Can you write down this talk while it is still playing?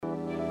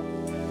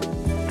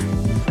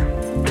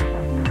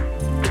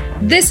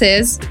This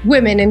is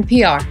Women in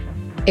PR,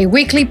 a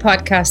weekly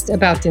podcast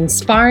about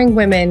inspiring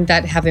women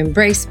that have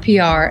embraced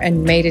PR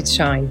and made it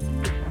shine,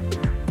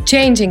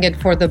 changing it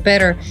for the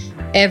better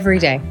every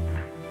day.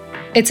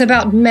 It's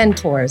about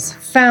mentors,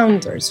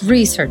 founders,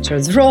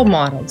 researchers, role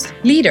models,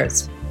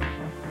 leaders.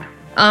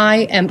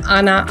 I am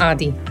Anna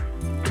Adi.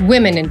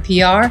 Women in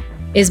PR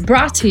is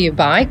brought to you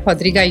by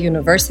Quadriga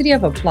University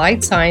of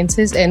Applied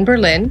Sciences in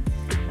Berlin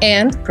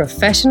and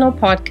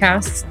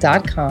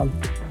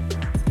professionalpodcasts.com.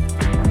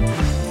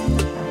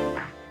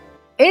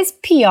 Is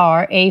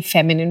PR a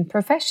feminine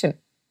profession?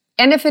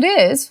 And if it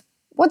is,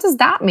 what does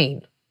that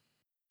mean?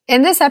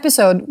 In this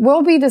episode,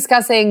 we'll be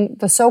discussing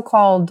the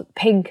so-called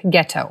pink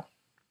ghetto,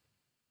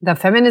 the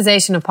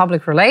feminization of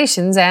public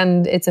relations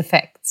and its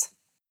effects.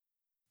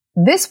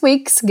 This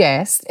week's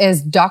guest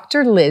is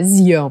Dr. Liz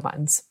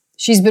Yeomans.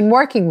 She's been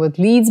working with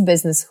Leeds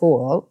Business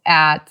School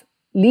at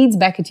Leeds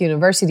Beckett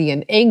University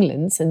in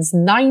England since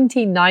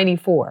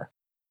 1994.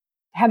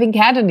 Having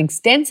had an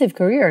extensive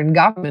career in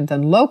government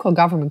and local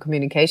government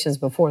communications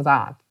before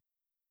that.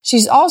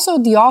 She's also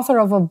the author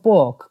of a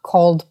book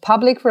called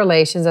Public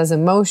Relations as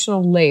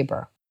Emotional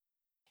Labor,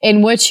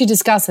 in which she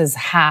discusses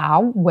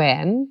how,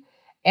 when,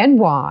 and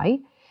why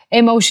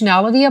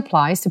emotionality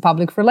applies to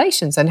public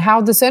relations and how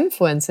this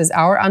influences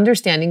our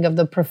understanding of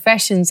the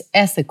profession's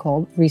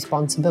ethical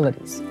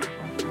responsibilities.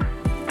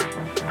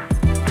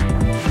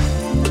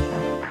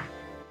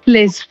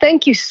 Liz,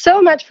 thank you so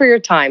much for your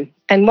time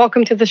and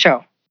welcome to the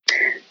show.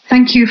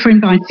 Thank you for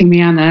inviting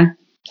me, Anna.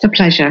 It's a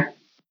pleasure.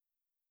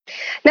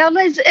 Now,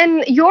 Liz,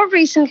 in your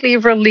recently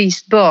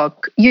released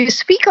book, you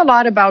speak a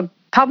lot about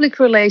public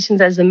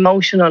relations as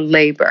emotional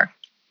labor.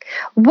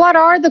 What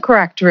are the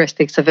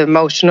characteristics of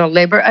emotional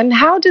labor and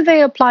how do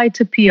they apply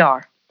to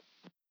PR?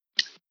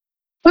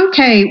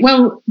 Okay,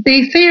 well,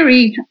 the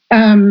theory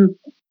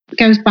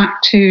goes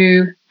back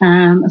to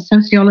a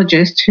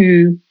sociologist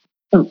who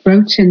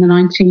wrote in the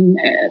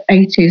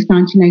 1980s,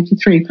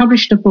 1983,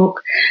 published a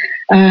book,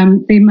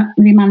 The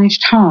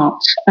Managed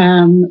Heart,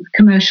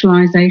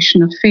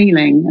 Commercialization of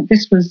Feeling.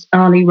 This was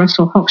Ali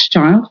Russell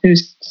Hochschild,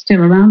 who's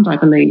still around, I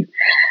believe.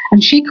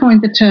 And she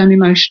coined the term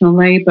emotional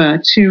labor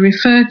to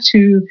refer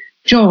to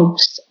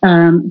jobs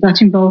that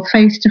involve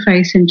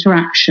face-to-face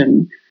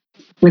interaction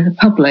with the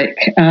public,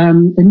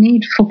 the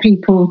need for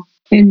people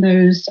in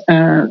those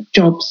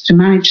jobs to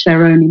manage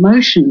their own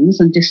emotions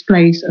and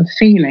displays of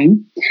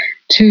feeling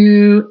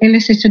to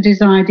elicit a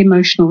desired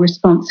emotional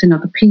response in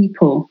other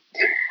people.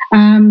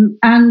 And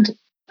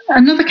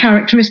another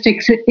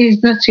characteristic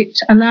is that it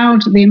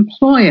allowed the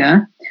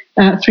employer,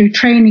 through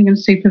training and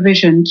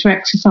supervision, to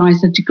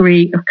exercise a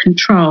degree of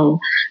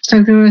control.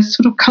 So there are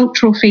sort of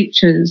cultural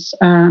features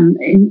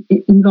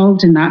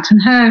involved in that.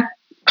 And her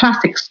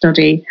classic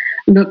study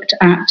looked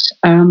at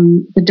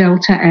the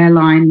Delta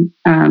airline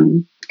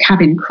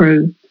cabin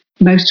crew,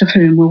 most of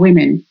whom were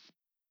women.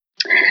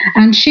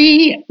 And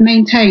she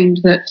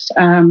maintained that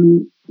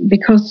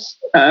because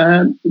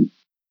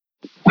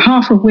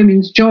half of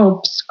women's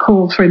jobs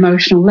call for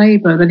emotional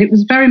labour, that it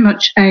was very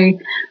much a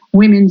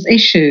women's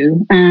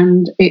issue,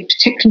 and it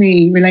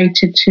particularly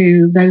related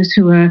to those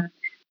who were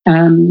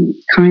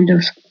kind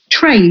of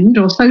trained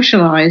or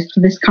socialised for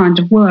this kind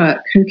of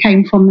work, who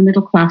came from the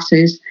middle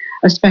classes,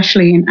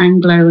 especially in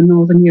Anglo and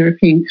Northern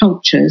European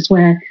cultures,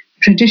 where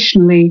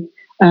traditionally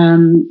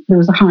there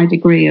was a high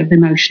degree of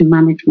emotion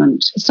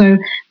management. So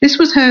this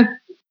was her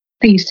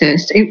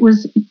thesis. It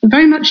was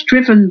very much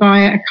driven by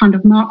a kind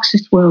of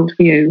Marxist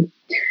worldview,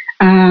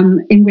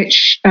 in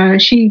which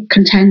she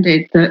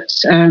contended that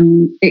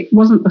it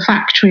wasn't the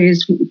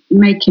factories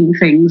making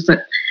things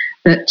that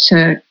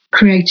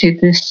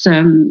created this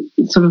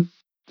sort of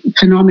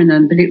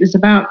phenomenon, but it was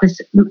about this,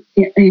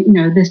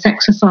 this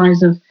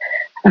exercise of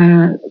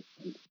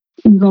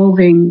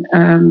involving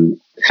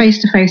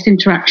face-to-face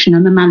interaction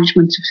and the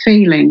management of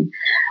feeling,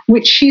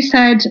 which she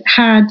said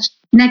had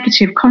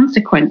negative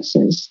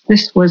consequences.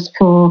 This was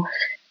for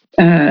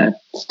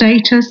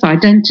status,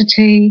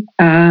 identity,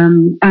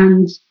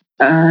 and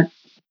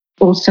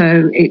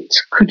also it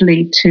could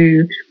lead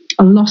to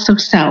a loss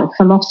of self,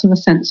 a loss of a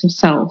sense of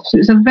self. So it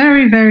was a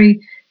very, very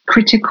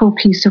critical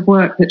piece of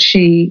work that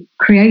she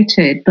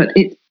created, but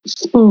it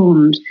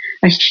spawned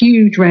a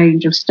huge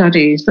range of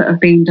studies that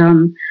have been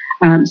done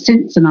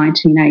since the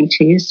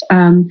 1980s.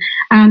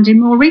 And in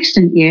more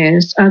recent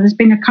years, there's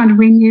been a kind of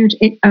renewed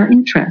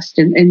interest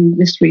in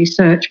this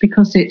research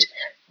because it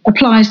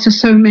applies to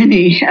so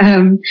many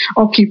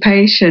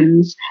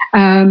occupations.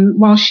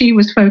 While she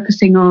was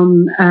focusing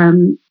on,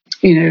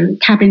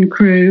 cabin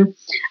crew,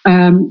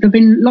 there have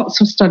been lots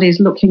of studies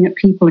looking at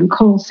people in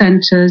call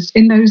centres,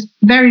 in those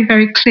very,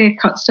 very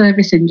clear-cut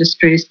service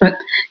industries. But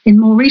in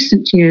more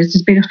recent years,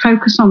 there's been a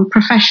focus on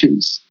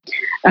professions.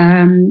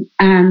 And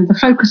the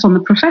focus on the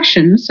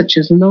professions, such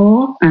as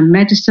law and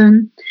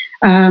medicine,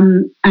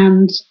 and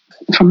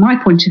from my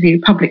point of view,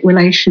 public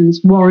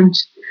relations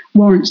warrants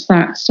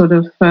that sort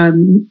of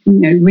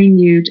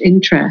renewed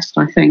interest,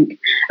 I think.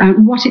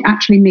 What it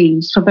actually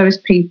means for those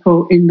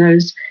people in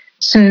those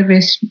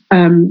service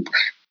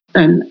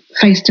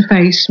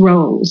face-to-face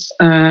roles.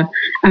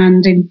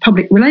 And in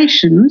public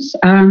relations,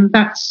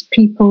 that's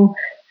people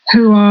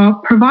who are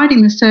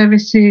providing the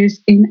services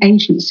in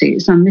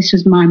agencies, and this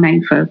is my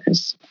main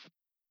focus.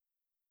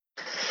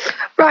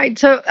 Right.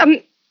 So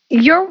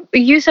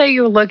you say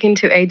you look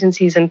into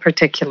agencies in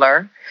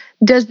particular.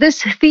 Does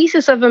this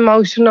thesis of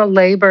emotional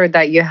labor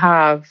that you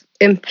have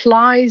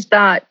implies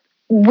that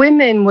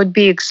women would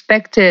be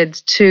expected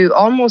to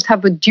almost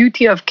have a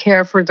duty of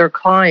care for their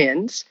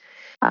clients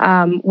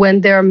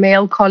when their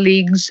male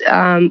colleagues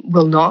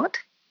will not?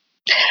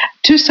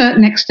 To a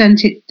certain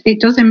extent, it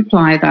does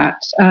imply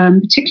that,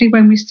 particularly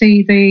when we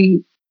see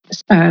the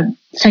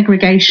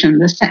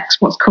segregation,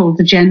 what's called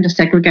the gender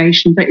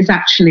segregation, but is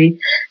actually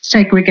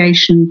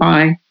segregation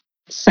by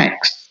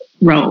sex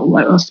role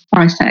or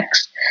by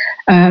sex.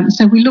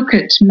 So we look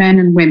at men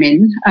and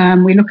women,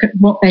 we look at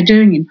what they're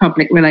doing in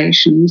public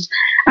relations,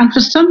 and for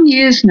some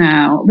years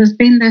now, there's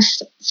been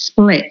this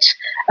split.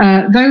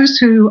 Those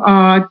who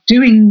are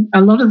doing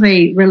a lot of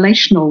the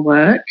relational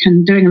work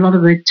and doing a lot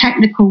of the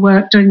technical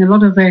work, doing a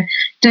lot of the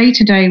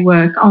day-to-day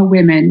work are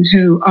women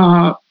who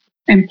are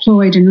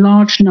employed in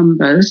large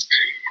numbers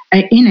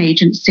in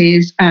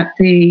agencies at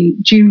the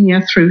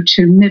junior through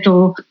to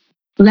middle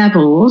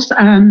levels,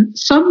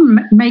 some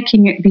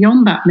making it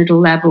beyond that middle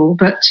level,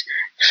 but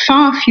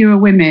far fewer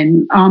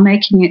women are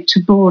making it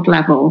to board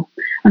level.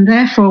 And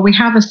therefore, we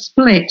have a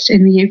split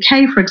in the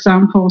UK, for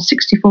example,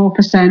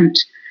 64%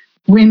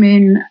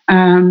 women,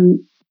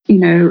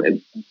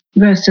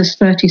 versus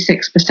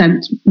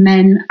 36%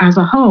 men as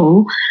a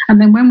whole.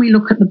 And then when we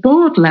look at the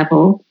board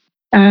level,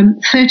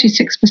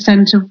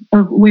 36%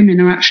 of women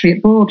are actually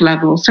at board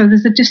level. So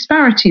there's a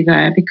disparity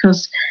there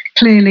because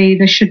clearly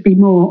there should be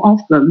more of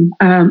them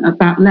at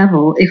that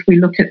level if we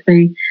look at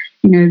the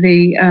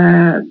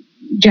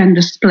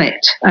gender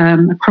split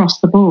across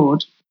the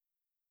board.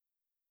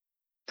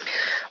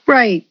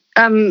 Right.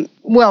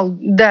 Well,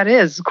 that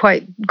is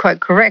quite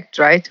correct,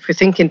 right? If we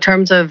think in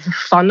terms of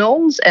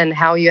funnels and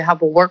how you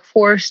have a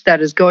workforce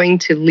that is going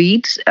to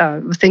lead,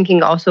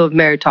 thinking also of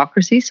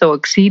meritocracy, so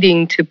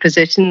acceding to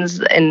positions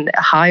and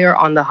higher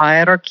on the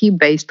hierarchy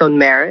based on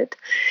merit.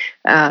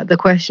 The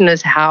question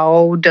is,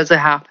 how does it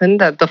happen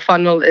that the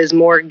funnel is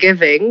more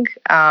giving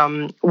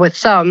with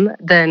some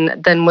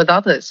than with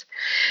others?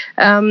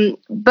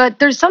 But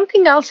there's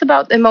something else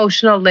about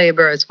emotional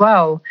labor as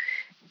well.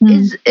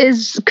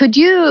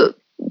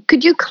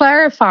 Could you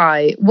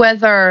clarify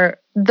whether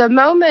the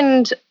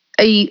moment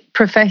a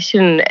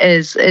profession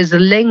is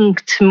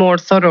linked more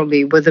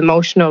thoroughly with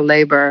emotional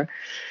labor,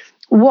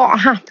 what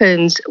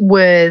happens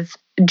with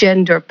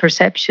gender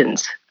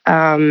perceptions?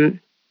 I'm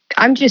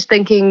just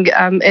thinking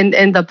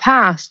in the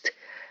past,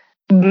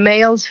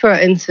 males, for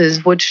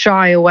instance, would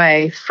shy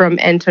away from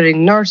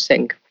entering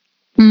nursing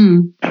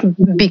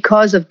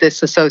because of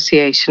this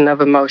association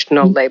of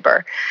emotional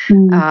labor.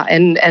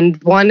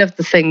 And one of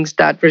the things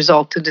that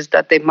resulted is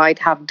that they might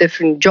have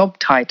different job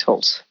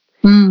titles.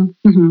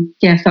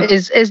 Yes.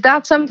 Is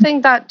that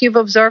something that you've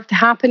observed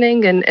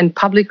happening in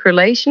public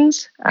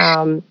relations?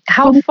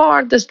 How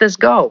far does this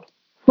go?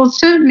 Well,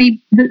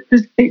 certainly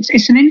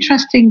it's an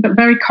interesting but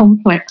very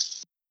complex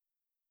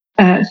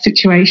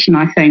situation,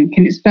 I think,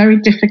 and it's very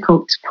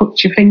difficult to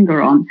put your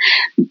finger on.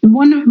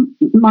 One of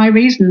my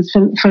reasons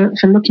for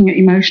looking at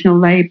emotional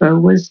labor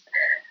was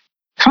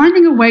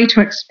finding a way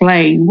to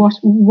explain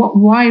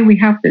why we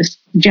have this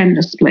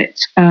gender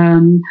split.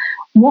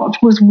 What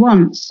was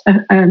once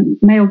a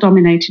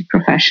male-dominated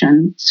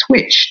profession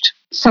switched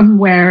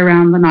somewhere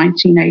around the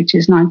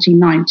 1980s,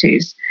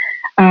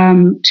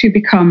 1990s to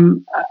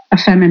become a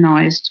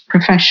feminized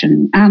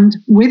profession. And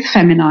with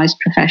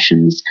feminized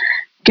professions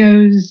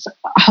goes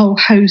a whole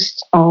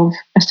host of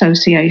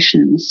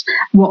associations,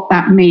 what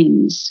that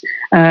means.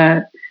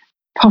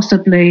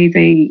 Possibly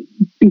the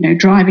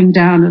driving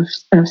down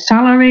of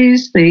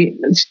salaries, the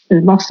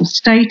loss of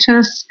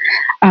status,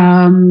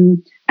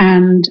 and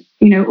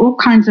all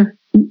kinds of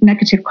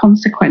negative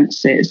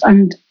consequences.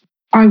 And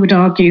I would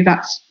argue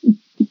that's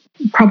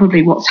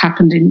probably what's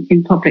happened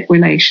in public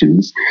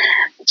relations.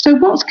 So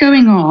what's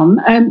going on?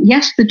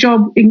 Yes, the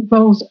job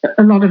involves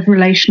a lot of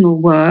relational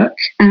work,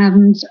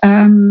 and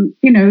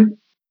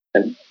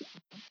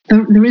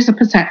there is a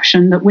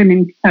perception that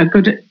women are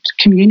good at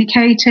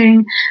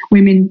communicating.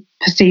 Women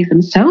perceive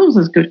themselves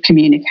as good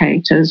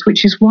communicators,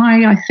 which is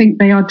why I think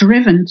they are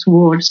driven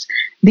towards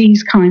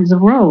these kinds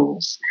of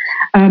roles.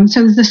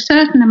 So there's a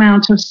certain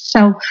amount of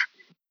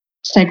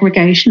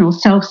self-segregation or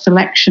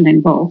self-selection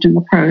involved in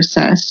the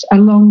process,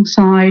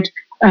 alongside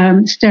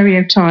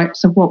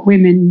stereotypes of what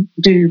women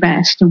do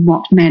best and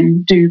what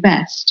men do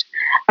best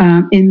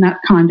in that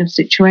kind of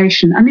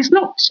situation. And it's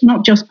not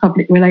just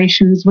public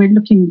relations. We're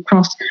looking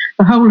across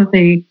the whole of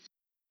the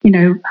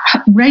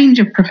range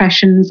of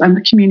professions and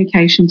the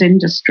communications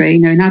industry.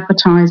 In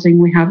advertising,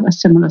 we have a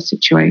similar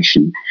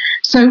situation.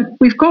 So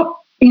we've got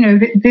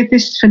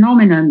this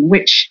phenomenon,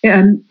 which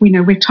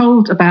we're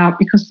told about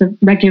because of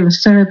regular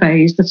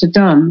surveys that are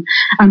done,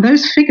 and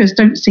those figures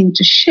don't seem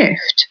to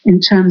shift in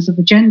terms of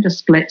the gender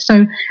split.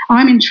 So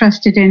I'm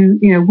interested in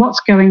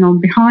what's going on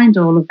behind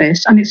all of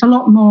this, and it's a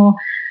lot more.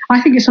 I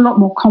think it's a lot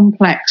more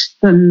complex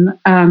than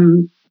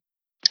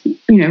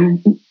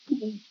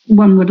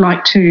one would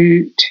like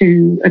to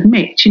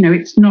admit.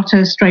 It's not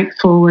a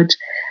straightforward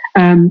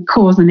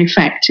cause and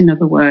effect. In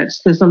other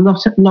words, there's a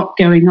lot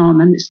going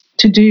on, and it's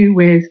to do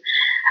with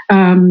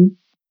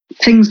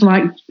things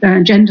like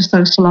gender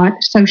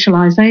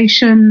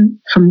socialization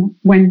from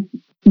when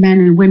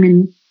men and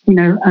women,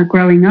 are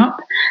growing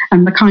up,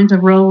 and the kinds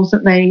of roles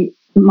that they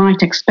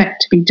might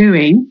expect to be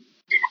doing.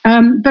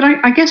 But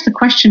I guess the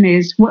question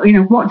is,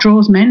 what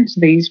draws men to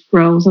these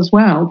roles as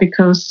well?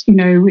 Because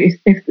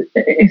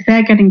if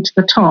they're getting to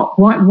the top,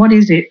 what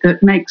is it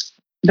that makes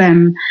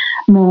them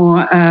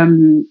more,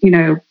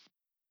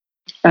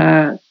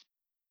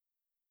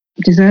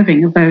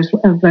 deserving of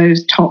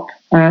those top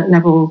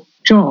level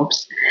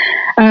jobs?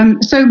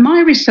 So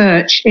my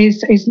research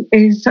is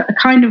a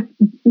kind of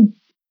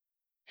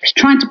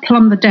trying to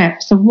plumb the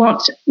depths of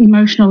what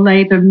emotional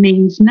labour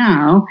means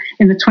now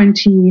in the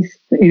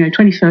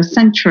 21st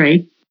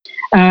century,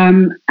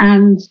 and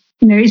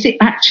is it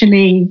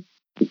actually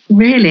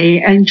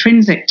really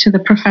intrinsic to the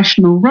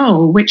professional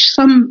role, which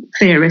some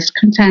theorists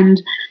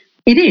contend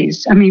it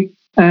is. I mean,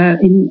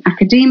 in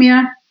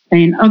academia,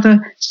 in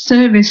other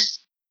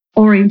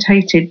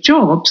service-orientated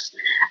jobs,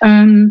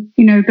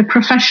 the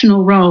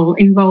professional role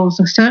involves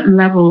a certain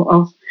level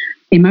of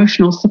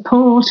emotional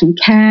support and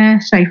care,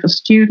 say for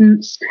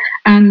students.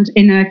 And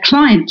in a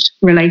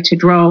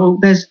client-related role,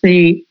 there's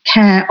the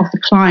care of the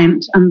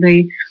client and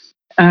the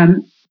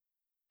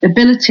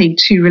ability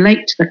to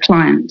relate to the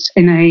client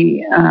in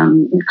a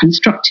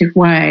constructive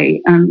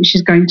way, which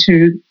is going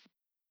to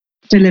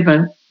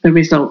deliver the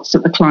results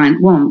that the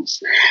client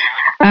wants.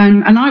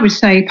 And I would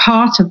say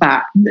part of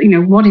that,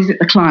 what is it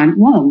the client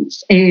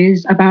wants,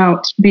 is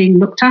about being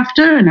looked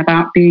after and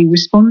about being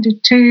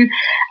responded to.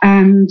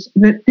 And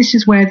that this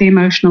is where the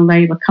emotional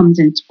labour comes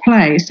into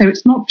play. So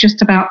it's not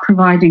just about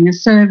providing a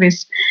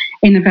service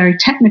in a very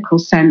technical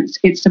sense.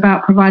 It's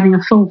about providing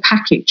a full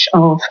package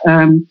of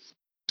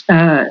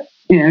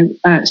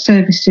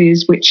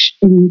services which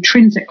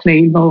intrinsically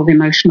involve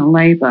emotional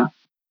labour.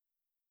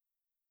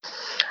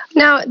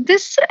 Now,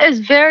 this is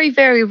very,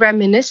 very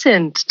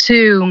reminiscent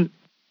to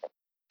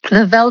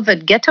the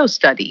Velvet Ghetto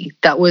study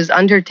that was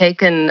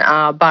undertaken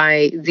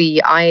by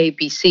the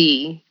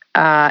IABC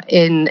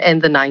in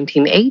the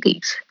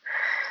 1980s.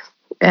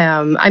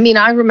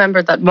 I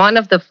remember that one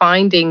of the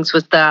findings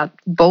was that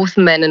both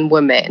men and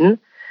women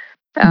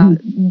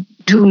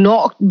do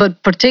not,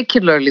 but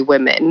particularly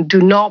women, do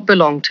not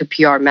belong to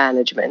PR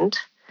management.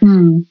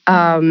 And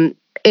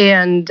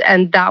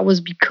that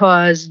was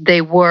because they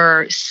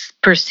were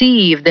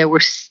perceived, they were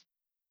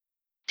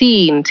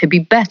seen to be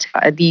better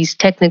at these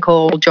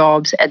technical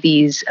jobs, at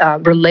these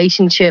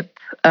relationship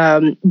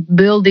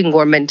building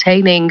or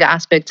maintaining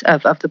aspects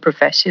of the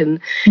profession.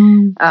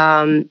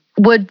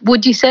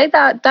 Would you say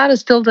that is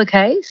still the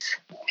case?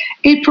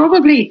 It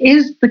probably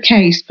is the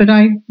case, but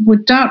I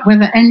would doubt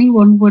whether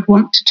anyone would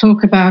want to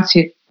talk about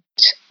it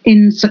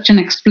in such an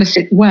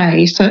explicit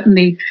way.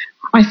 Certainly,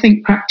 I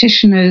think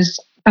practitioners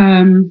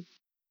are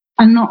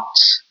not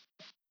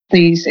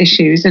these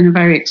issues in a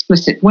very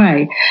explicit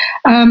way.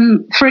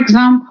 For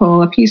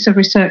example, a piece of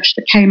research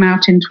that came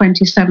out in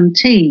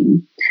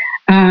 2017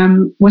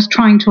 was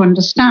trying to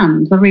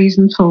understand the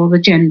reason for the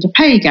gender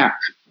pay gap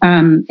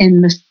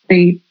in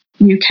the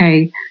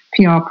UK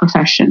PR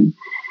profession.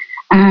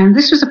 And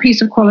this was a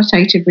piece of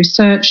qualitative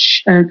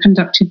research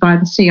conducted by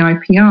the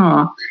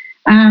CIPR.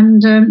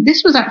 And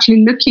this was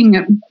actually looking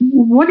at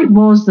what it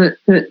was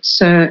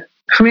that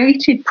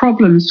created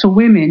problems for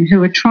women who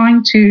were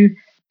trying to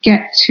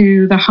get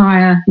to the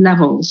higher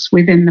levels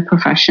within the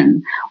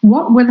profession.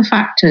 What were the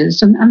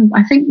factors? And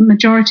I think the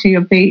majority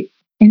of the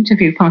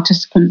interview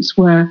participants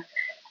were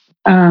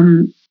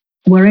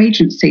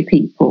agency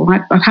people.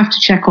 I'd have to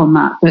check on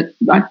that, but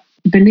I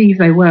believe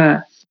they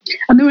were.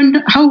 And there were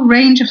a whole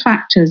range of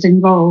factors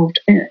involved,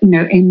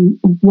 in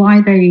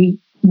why they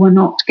were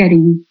not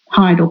getting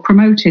hired or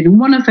promoted. And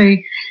one of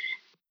the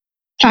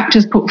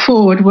factors put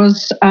forward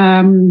was,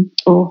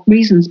 or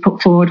reasons put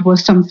forward,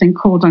 was something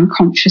called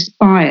unconscious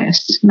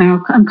bias.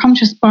 Now,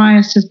 unconscious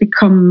bias has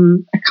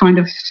become a kind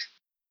of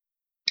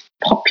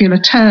popular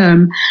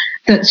term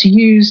that's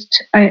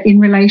used in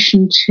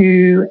relation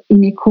to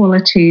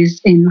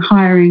inequalities in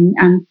hiring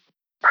and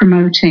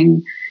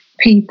promoting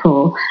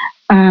people,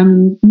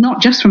 not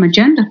just from a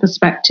gender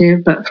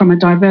perspective, but from a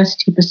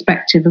diversity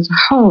perspective as a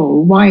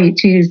whole. Why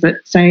it is that,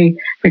 say,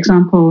 for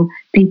example,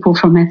 people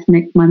from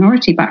ethnic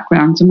minority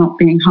backgrounds are not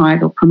being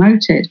hired or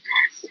promoted.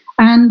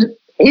 And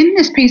in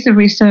this piece of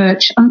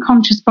research,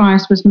 unconscious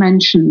bias was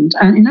mentioned.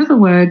 And in other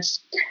words,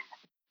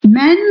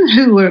 men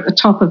who were at the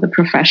top of the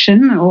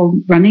profession or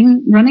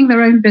running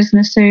their own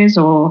businesses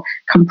or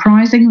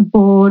comprising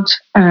board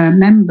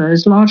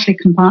members, largely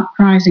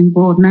comprising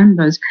board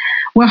members,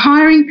 were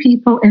hiring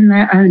people in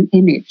their own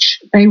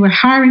image. They were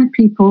hiring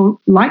people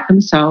like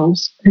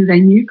themselves who they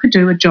knew could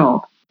do a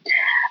job.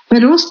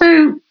 But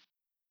also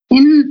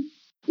in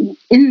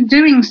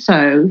doing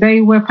so, they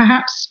were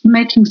perhaps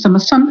making some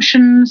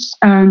assumptions,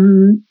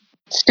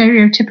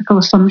 stereotypical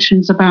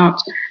assumptions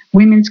about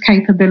women's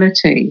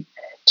capability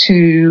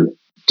to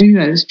do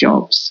those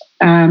jobs,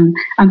 and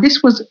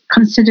this was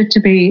considered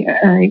to be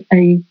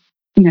a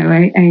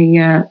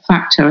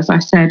factor, as I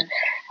said,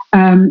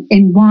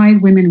 in why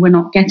women were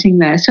not getting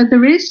there. So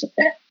there is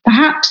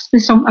perhaps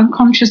this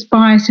unconscious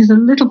bias is a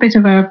little bit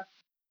of a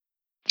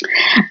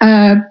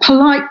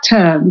polite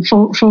term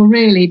for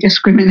really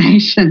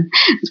discrimination.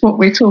 It's what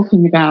we're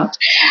talking about,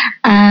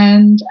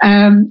 and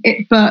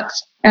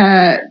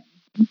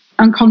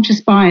unconscious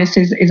bias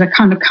is a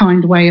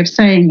kind way of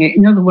saying it.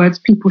 In other words,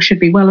 people should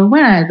be well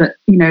aware that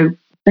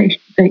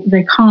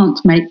they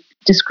can't make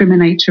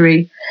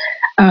discriminatory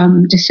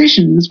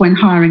decisions when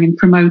hiring and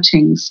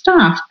promoting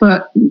staff,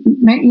 but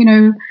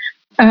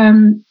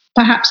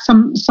perhaps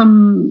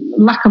some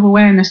lack of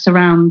awareness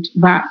around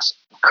that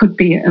could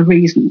be a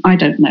reason. I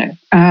don't know.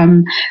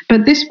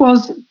 But this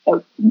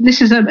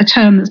is a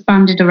term that's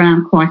bandied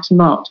around quite a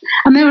lot.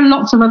 And there are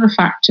lots of other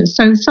factors.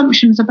 So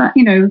assumptions about,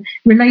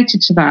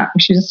 related to that,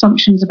 which is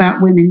assumptions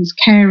about women's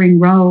caring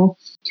role,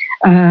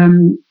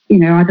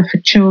 either for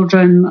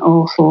children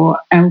or for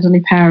elderly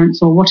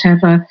parents or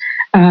whatever,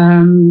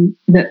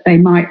 that they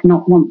might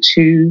not want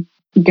to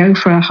go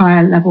for a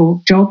higher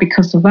level job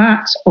because of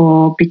that,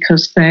 or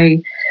because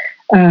they,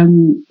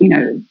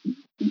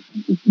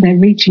 they're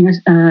reaching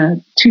a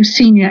too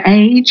senior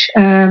age,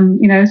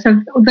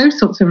 so those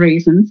sorts of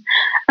reasons.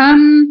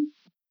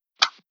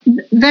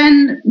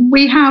 Then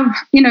we have,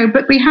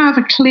 but we have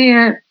a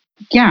clear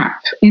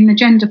gap in the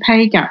gender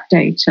pay gap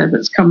data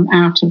that's come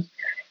out of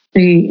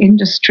the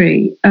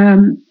industry.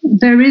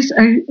 There is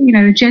a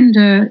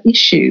gender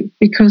issue,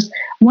 because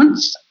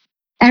once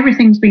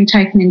everything's been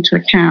taken into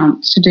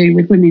account to do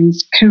with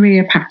women's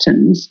career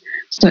patterns,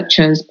 such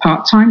as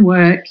part-time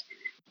work,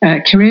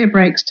 career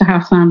breaks to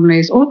have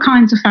families, all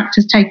kinds of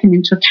factors taken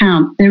into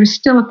account, there is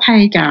still a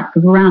pay gap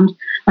of around,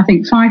 I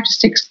think, £5,000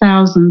 to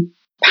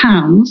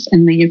 £6,000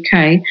 in the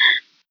UK,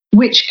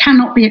 which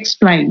cannot be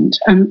explained.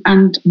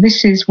 And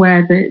this is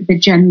where the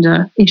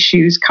gender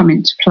issues come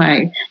into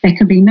play. There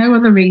can be no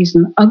other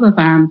reason other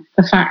than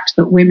the fact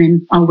that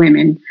women are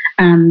women,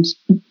 and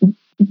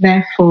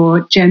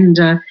therefore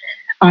gender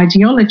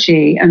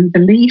ideology and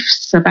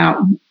beliefs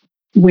about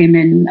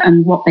women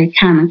and what they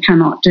can and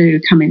cannot do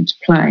come into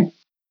play.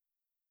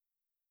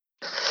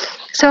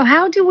 So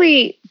how do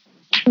we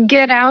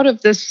get out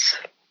of this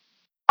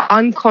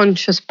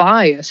unconscious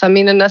bias? I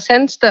mean, in a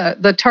sense,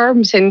 the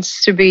term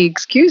seems to be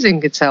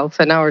excusing itself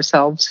and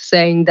ourselves,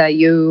 saying that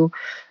you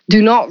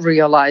do not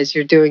realize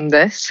you're doing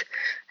this.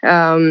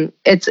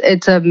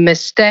 It's a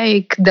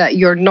mistake that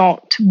you're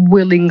not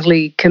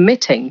willingly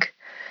committing.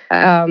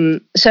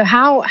 So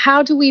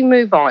how do we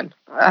move on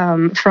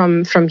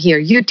from here?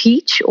 You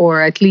teach,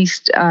 or at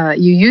least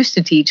you used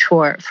to teach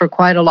for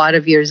quite a lot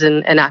of years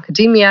in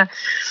academia.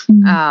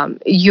 Mm-hmm.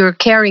 You're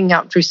carrying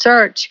out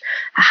research.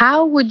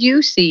 How would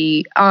you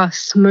see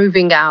us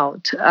moving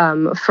out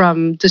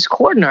from this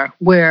corner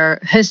where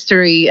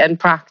history and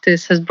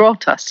practice has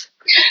brought us?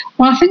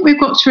 Well, I think we've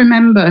got to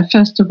remember,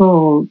 first of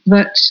all,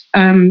 that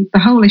the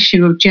whole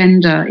issue of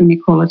gender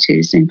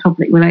inequalities in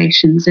public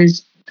relations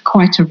is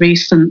quite a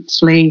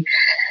recently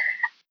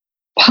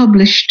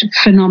published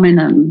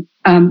phenomenon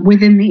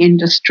within the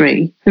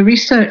industry. The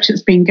research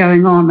that's been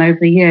going on over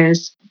the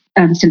years,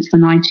 since the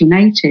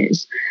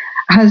 1980s,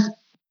 has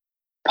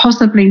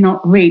possibly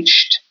not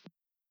reached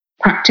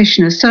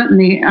practitioners.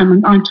 Certainly,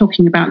 I'm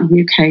talking about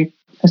the UK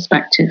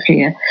perspective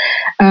here,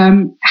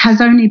 has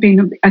only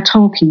been a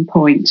talking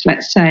point,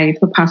 let's say,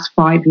 for the past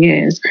 5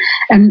 years.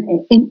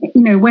 And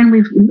when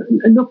we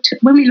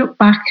look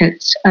back at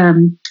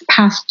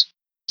past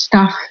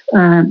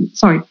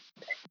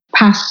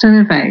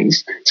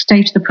surveys,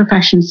 state of the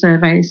profession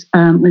surveys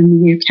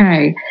in the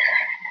UK,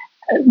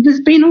 there's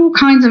been all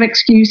kinds of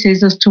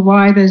excuses as to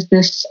why there's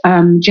this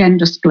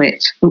gender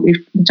split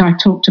that I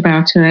talked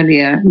about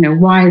earlier.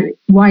 Why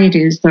it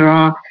is there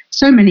are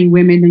so many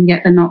women and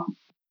yet they're not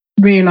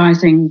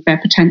realising their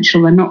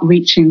potential, they're not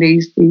reaching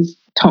these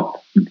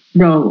top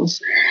roles.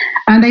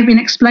 And they've been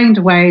explained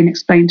away.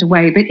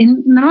 But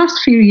in the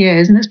last few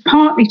years, and it's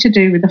partly to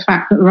do with the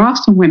fact that there are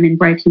some women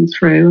breaking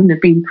through, and there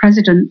have been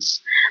presidents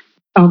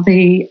of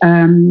the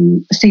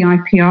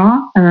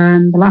CIPR.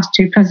 The last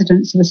two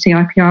presidents of the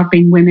CIPR have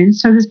been women.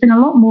 So there's been a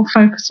lot more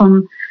focus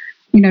on,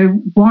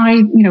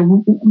 why,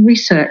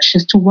 research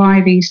as to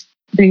why these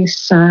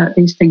things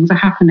are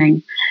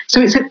happening.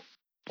 So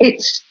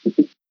it's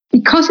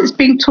because it's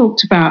being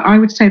talked about, I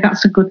would say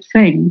that's a good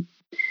thing.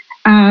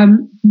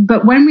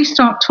 But when we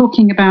start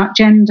talking about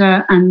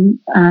gender and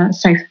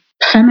say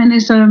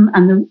feminism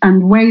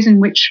and ways in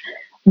which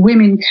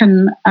women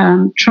can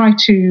try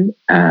to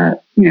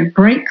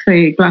break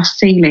the glass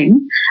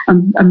ceiling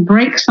and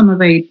break some of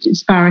the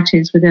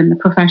disparities within the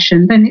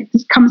profession, then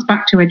it comes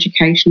back to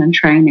education and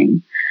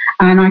training.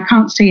 And I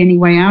can't see any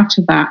way out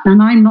of that.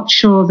 And I'm not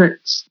sure that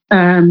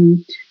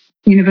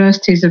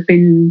universities have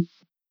been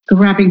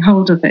grabbing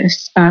hold of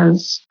this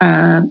as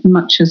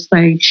much as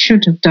they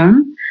should have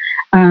done.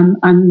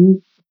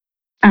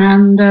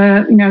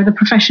 The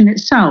profession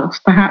itself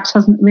perhaps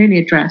hasn't really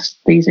addressed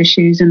these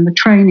issues in the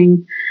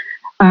training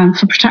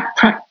for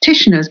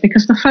practitioners,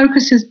 because the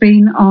focus has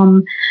been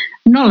on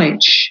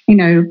knowledge,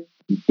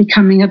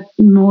 becoming a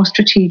more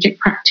strategic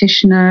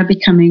practitioner,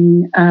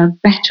 becoming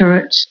better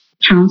at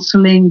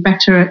counselling,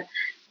 better at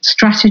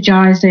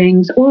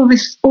strategizing,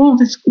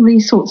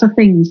 these sorts of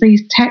things.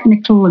 These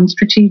technical and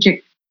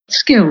strategic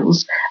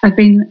skills have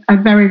been a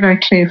very, very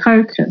clear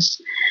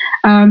focus.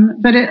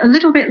 But a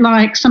little bit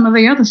like some of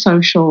the other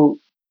social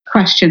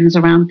questions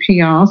around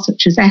PR,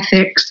 such as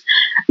ethics,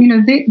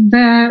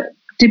 the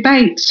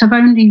debates have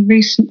only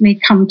recently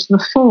come to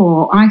the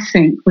fore, I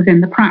think,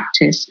 within the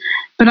practice.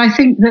 But I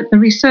think that the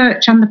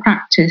research and the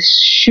practice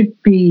should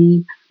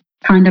be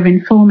kind of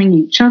informing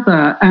each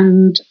other,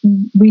 and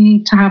we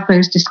need to have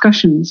those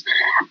discussions.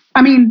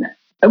 I mean,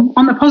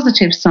 on the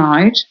positive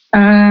side,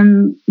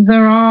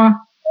 there are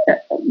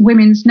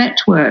women's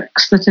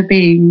networks that are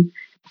being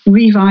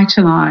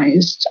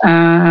revitalised.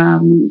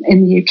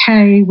 In the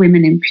UK,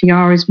 Women in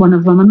PR is one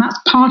of them, and that's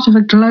part of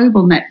a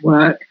global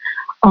network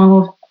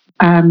of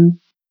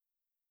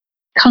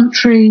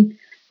country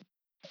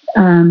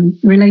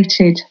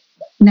related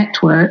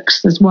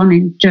networks. There's one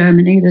in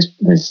Germany,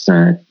 there's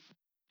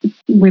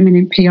Women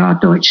in PR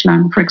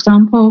Deutschland, for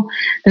example.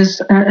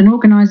 There's an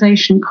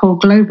organisation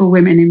called Global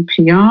Women in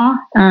PR.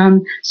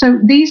 So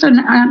these are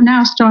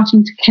now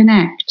starting to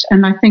connect,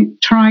 and I think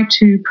try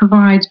to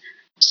provide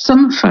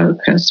some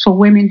focus for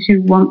women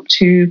who want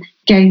to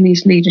gain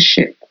these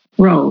leadership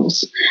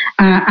roles.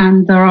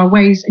 And there are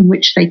ways in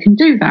which they can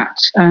do that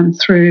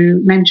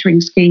through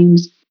mentoring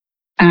schemes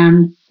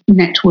and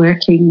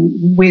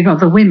networking with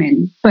other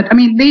women. But I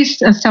mean,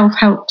 these are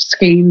self-help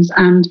schemes,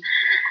 and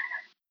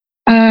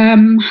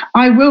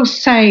I will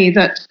say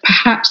that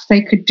perhaps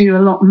they could do a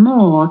lot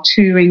more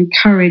to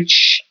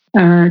encourage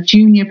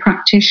junior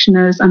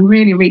practitioners and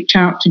really reach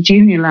out to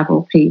junior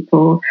level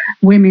people,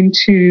 women,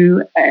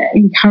 to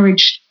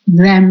encourage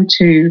them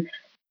to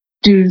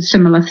do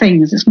similar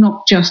things. It's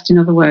not just, in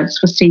other words,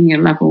 for senior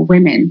level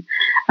women,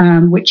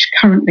 which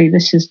currently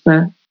this is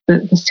the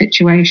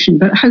situation,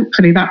 but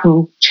hopefully that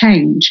will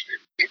change.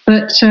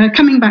 But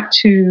coming back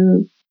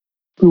to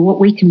what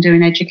we can do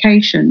in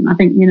education, I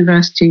think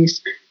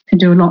universities can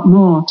do a lot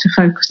more to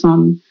focus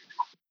on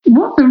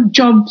what the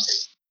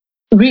job's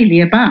really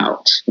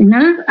about,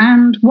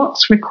 and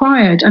what's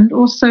required, and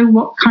also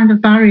what kind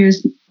of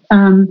barriers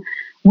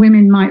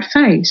women might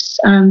face.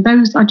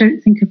 Those I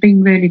don't think have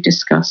been really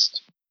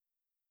discussed.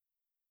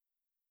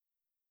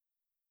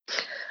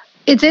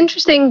 It's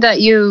interesting that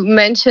you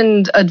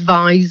mentioned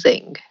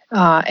advising,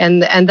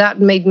 and that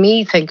made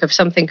me think of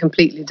something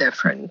completely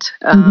different.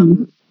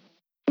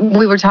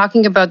 We were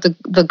talking about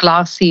the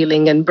glass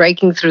ceiling and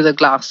breaking through the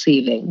glass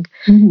ceiling,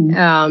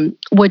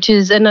 which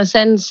is, in a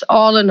sense,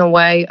 all in a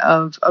way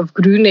of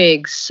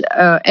Grünig's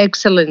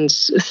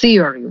excellence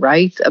theory,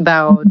 right?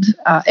 About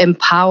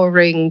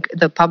empowering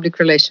the public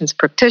relations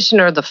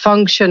practitioner, the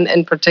function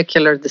in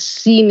particular, the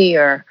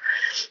senior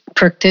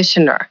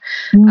practitioner.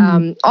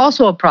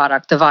 Also a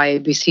product of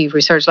IABC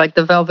research, like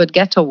the Velvet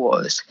Ghetto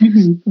was.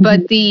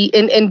 But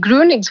in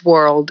Grünig's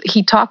world,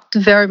 he talked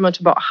very much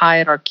about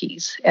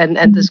hierarchies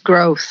and this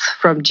growth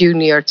from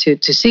junior to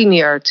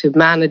senior to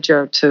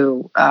manager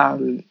to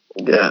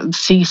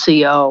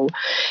CCO.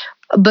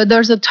 But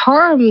there's a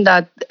term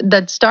that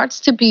starts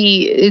to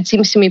be, it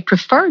seems to me,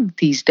 preferred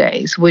these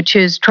days, which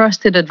is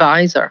trusted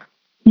advisor.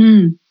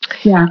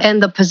 Yeah.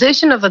 And the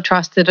position of a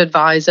trusted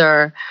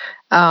advisor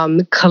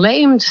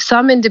claimed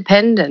some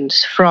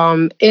independence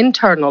from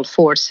internal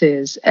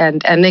forces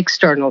and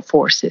external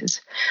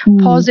forces.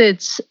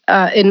 Posits,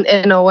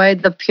 in a way,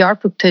 the PR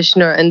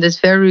practitioner and this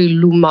very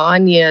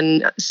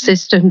Luhmannian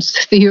systems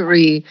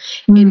theory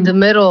in the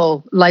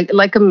middle,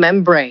 like a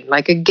membrane,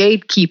 like a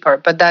gatekeeper,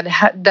 but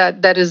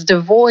that is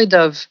devoid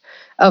of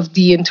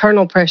the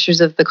internal pressures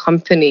of the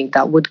company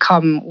that would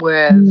come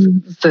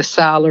with the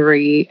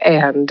salary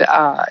and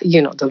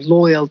the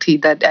loyalty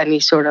that any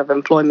sort of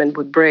employment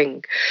would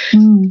bring.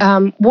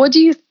 What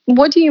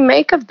do you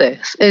make of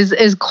this?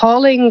 Is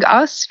calling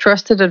us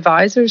trusted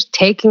advisors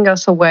taking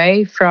us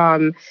away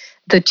from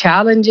the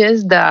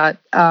challenges that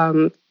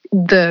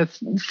the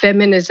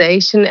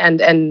feminization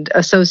and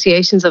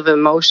associations of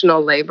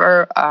emotional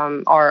labor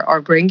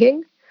are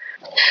bringing?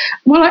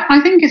 Well, I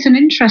think it's an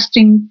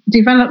interesting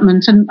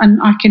development, and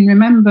I can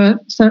remember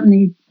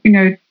certainly,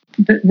 the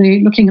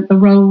looking at the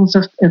roles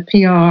of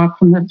PR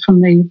from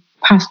the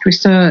past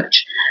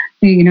research.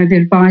 The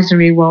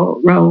advisory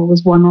role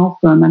was one of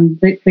them, and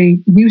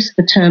the use of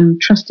the term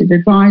trusted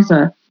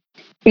advisor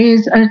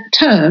is a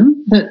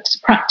term that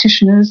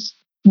practitioners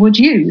would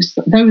use.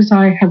 Those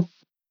I have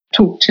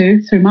talked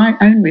to through my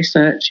own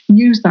research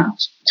use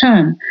that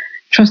term,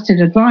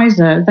 trusted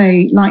advisor.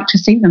 They like to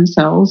see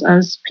themselves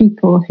as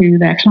people who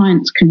their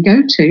clients can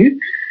go to.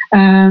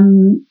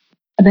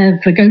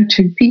 They're the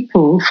go-to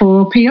people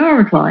for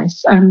PR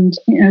advice, and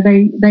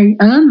they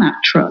earn that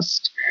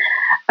trust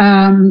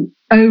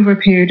over a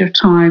period of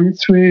time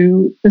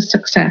through the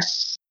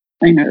success,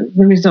 the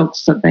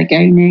results that they're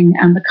gaining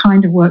and the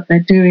kind of work they're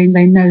doing.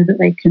 They know that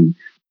they can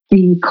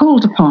be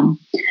called upon.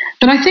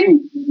 But I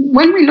think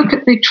when we look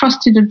at the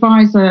trusted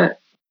advisor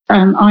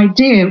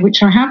idea,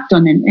 which I have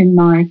done in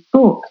my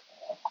book,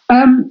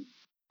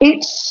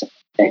 it's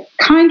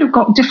kind of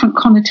got different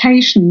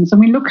connotations.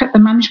 And we look at the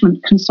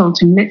management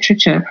consulting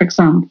literature, for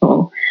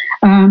example.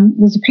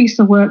 There's a piece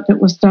of work that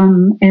was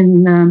done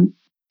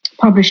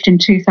published in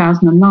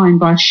 2009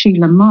 by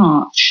Sheila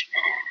March,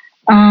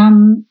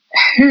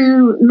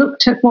 who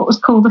looked at what was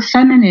called the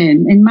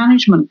feminine in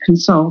management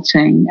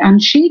consulting.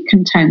 And she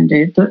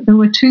contended that there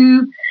were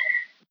two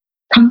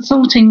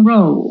consulting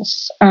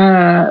roles.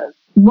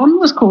 One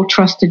was called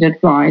trusted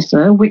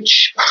advisor,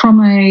 which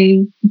from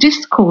a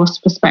discourse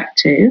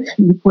perspective,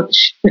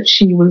 that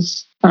she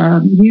was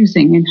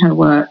using in her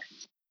work,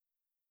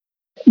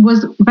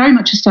 was very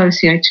much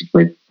associated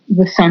with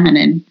the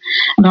feminine.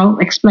 And I'll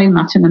explain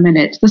that in a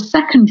minute. The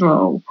second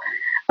role,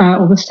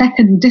 or the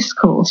second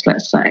discourse,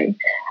 let's say,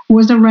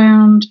 was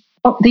around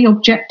the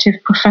objective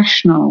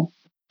professional.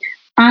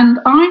 And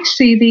I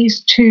see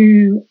these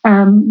two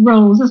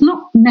roles as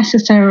not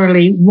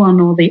necessarily one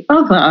or the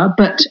other,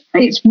 but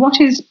it's what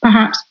is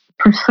perhaps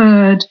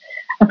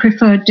a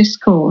preferred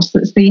discourse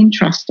that's the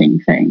interesting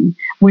thing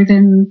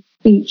within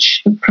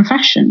each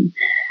profession.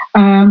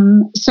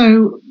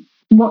 So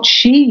what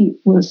she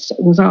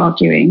was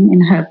arguing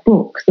in her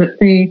book, that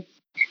the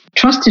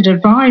trusted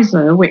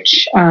advisor,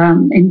 which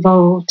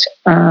involved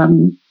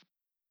the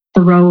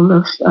role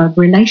of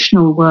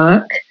relational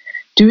work,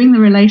 doing the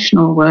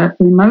relational work,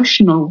 the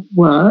emotional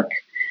work,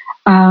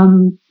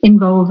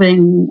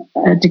 involving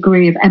a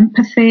degree of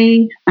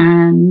empathy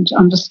and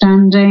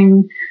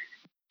understanding,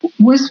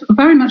 was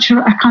very much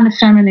a kind of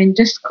feminine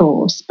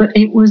discourse, but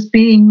it was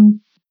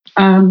being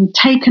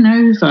taken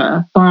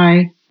over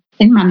by,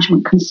 in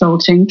management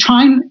consulting,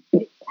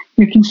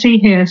 we can see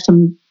here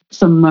some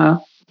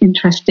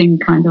interesting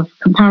kind of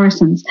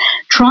comparisons,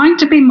 trying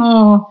to be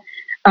more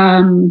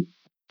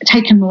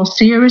taken more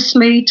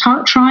seriously,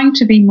 trying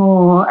to be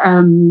more,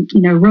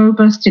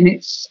 robust in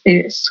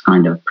its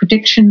kind of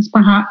predictions,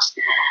 perhaps.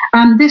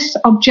 And this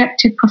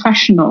objective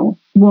professional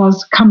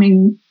was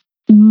coming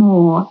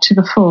more to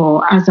the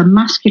fore as a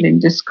masculine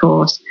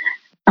discourse,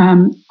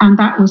 and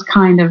that was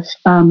kind of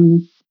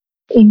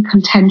in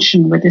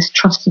contention with this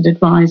trusted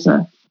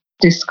advisor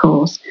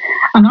discourse.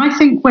 And I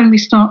think when we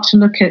start to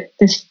look at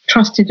this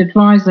trusted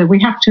advisor, we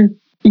have to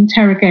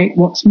interrogate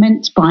what's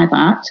meant by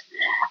that.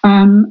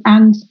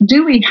 And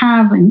do we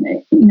have,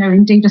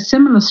 indeed, a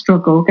similar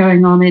struggle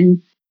going on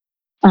in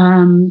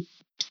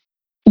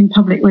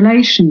public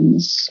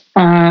relations,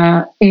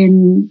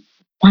 in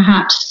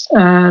perhaps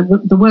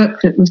the work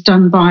that was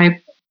done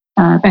by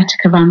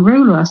Betteke van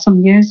Ruler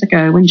some years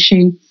ago, when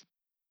she,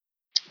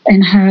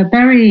 in her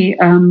very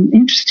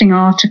interesting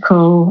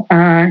article,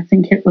 I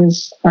think it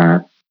was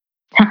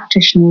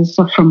Practitioners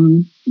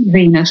from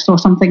Venus or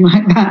something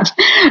like that.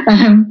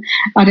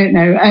 I don't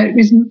know. It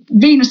was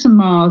Venus and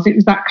Mars. It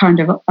was that kind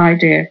of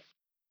idea.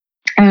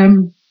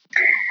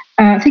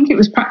 I think it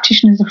was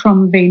Practitioners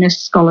from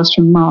Venus, Scholars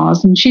from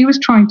Mars. And she was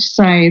trying to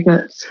say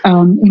that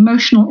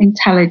emotional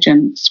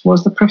intelligence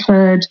was the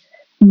preferred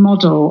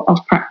model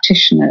of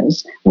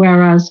practitioners,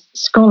 whereas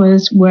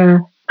scholars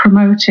were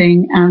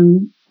promoting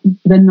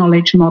the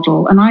knowledge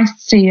model. And I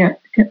see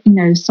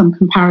some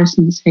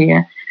comparisons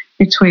here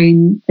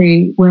between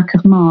the work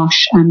of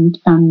Marsh and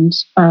Van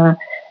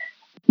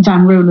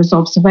Ruler's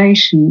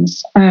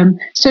observations.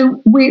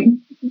 So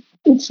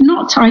it's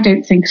not, I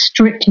don't think,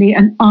 strictly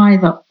an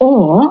either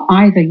or.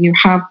 Either you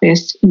have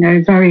this,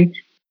 very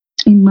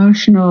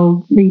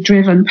emotionally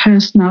driven,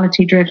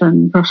 personality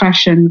driven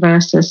profession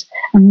versus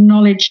a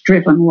knowledge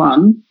driven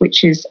one,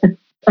 which is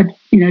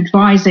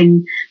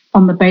advising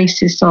on the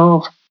basis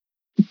of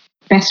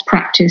best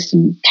practice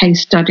and case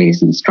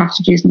studies and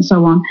strategies and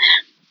so on.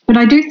 But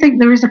I do think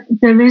there is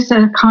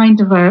a kind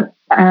of a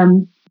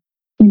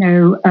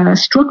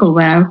struggle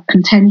there,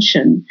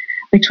 contention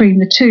between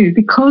the two,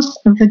 because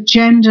of the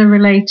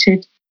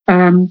gender-related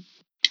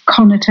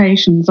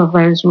connotations of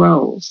those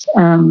roles.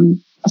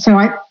 So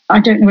I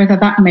don't know whether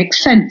that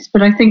makes sense,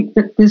 but I think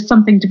that there's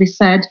something to be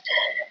said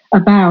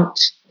about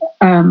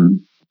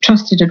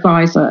trusted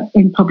advisor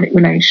in public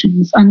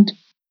relations. And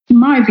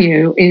my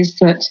view is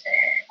that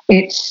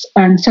it's,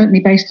 and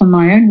certainly based on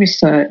my own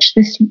research,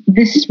 this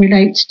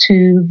relates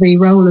to the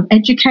role of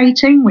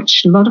educating,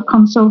 which a lot of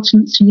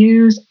consultants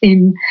use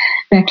in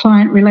their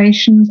client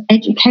relations,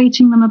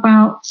 educating them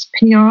about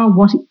PR,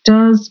 what it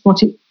does,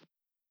 what it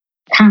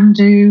can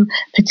do,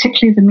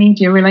 particularly the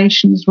media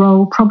relations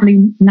role,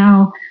 probably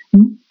now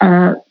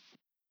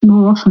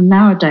more often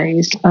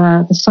nowadays,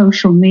 the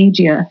social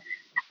media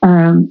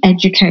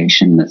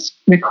education that's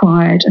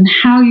required, and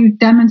how you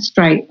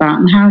demonstrate that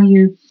and how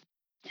you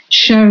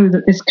show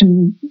that this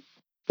can,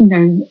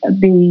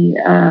 be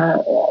a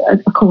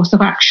course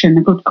of action,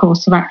 a good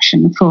course of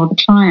action for the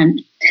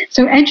client.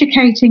 So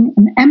educating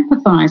and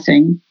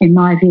empathizing, in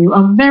my view,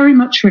 are very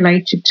much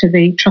related to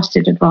the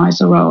trusted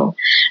advisor role.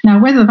 Now,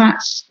 whether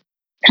that's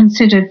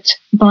considered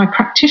by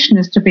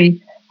practitioners to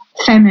be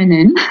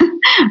feminine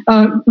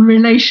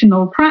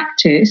relational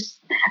practice,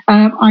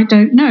 I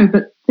don't know,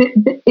 but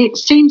it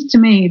seems to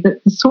me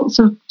that the sorts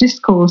of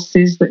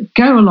discourses that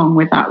go along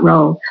with that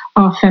role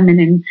are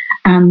feminine,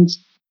 and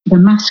the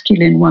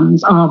masculine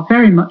ones are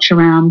very much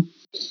around,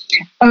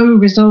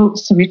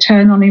 results, the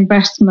return on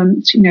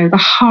investment, the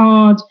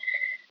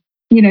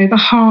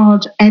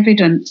hard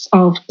evidence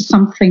of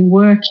something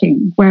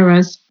working.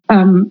 Whereas,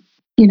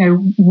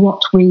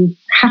 what we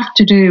have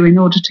to do in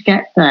order to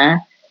get there,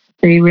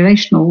 the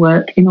relational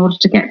work in order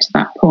to get to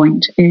that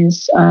point,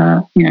 is,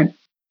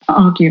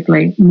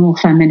 arguably more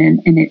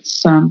feminine in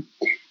its in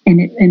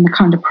the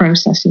kind of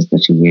processes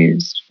that are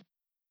used.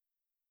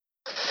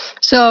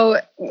 So,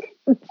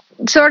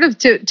 sort of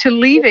to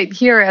leave it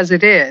here as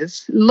it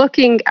is,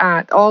 looking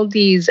at all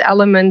these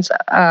elements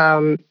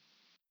of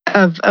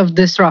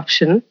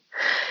disruption,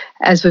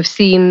 as we've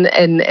seen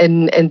in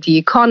the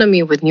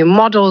economy with new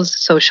models,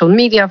 social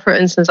media, for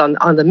instance,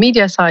 on the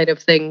media side of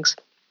things.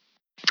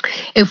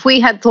 If we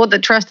had thought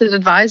that trusted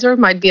advisor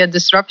might be a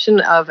disruption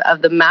of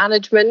the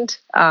management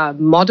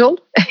model,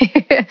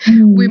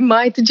 we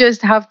might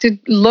just have to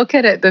look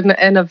at it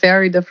in a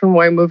very different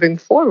way moving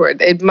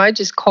forward. It might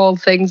just call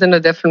things in a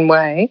different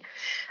way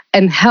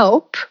and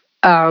help,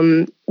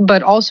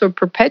 but also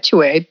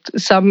perpetuate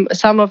some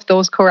of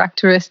those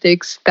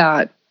characteristics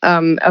that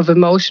of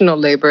emotional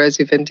labor, as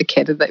you've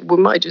indicated, that we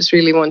might just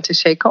really want to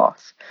shake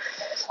off.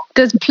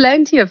 There's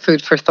plenty of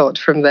food for thought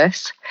from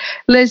this.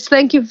 Liz,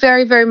 thank you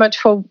very, very much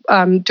for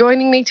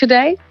joining me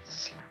today.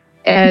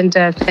 And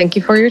thank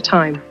you for your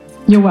time.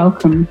 You're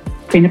welcome.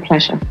 It's been a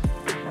pleasure.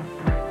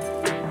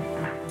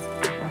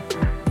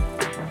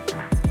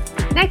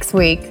 Next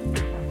week,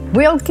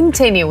 we'll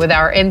continue with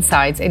our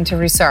insights into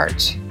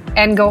research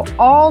and go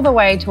all the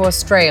way to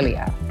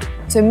Australia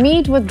to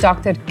meet with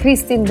Dr.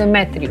 Kristin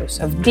Demetrius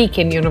of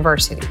Deakin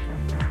University.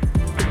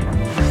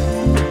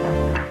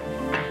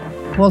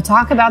 We'll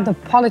talk about the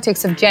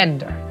politics of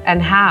gender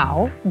and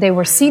how they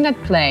were seen at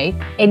play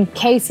in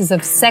cases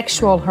of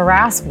sexual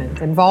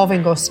harassment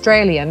involving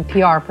Australian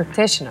PR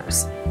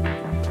practitioners.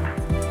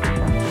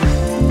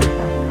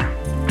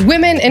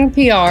 Women in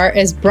PR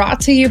is brought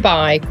to you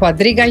by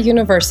Quadriga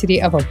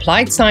University of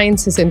Applied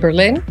Sciences in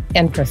Berlin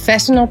and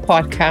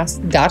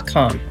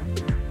professionalpodcast.com.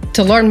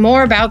 To learn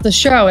more about the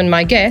show and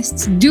my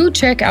guests, do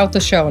check out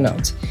the show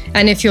notes.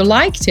 And if you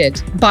liked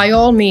it, by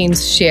all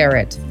means, share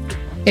it.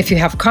 If you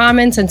have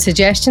comments and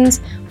suggestions,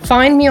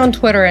 find me on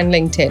Twitter and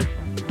LinkedIn.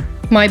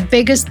 My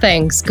biggest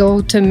thanks go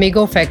to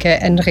Migo Fecke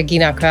and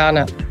Regina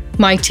Körner,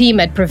 my team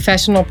at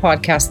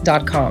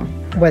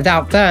professionalpodcast.com.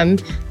 Without them,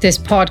 this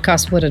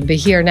podcast wouldn't be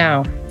here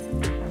now.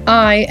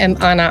 I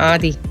am Anna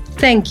Adi.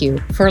 Thank you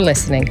for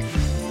listening.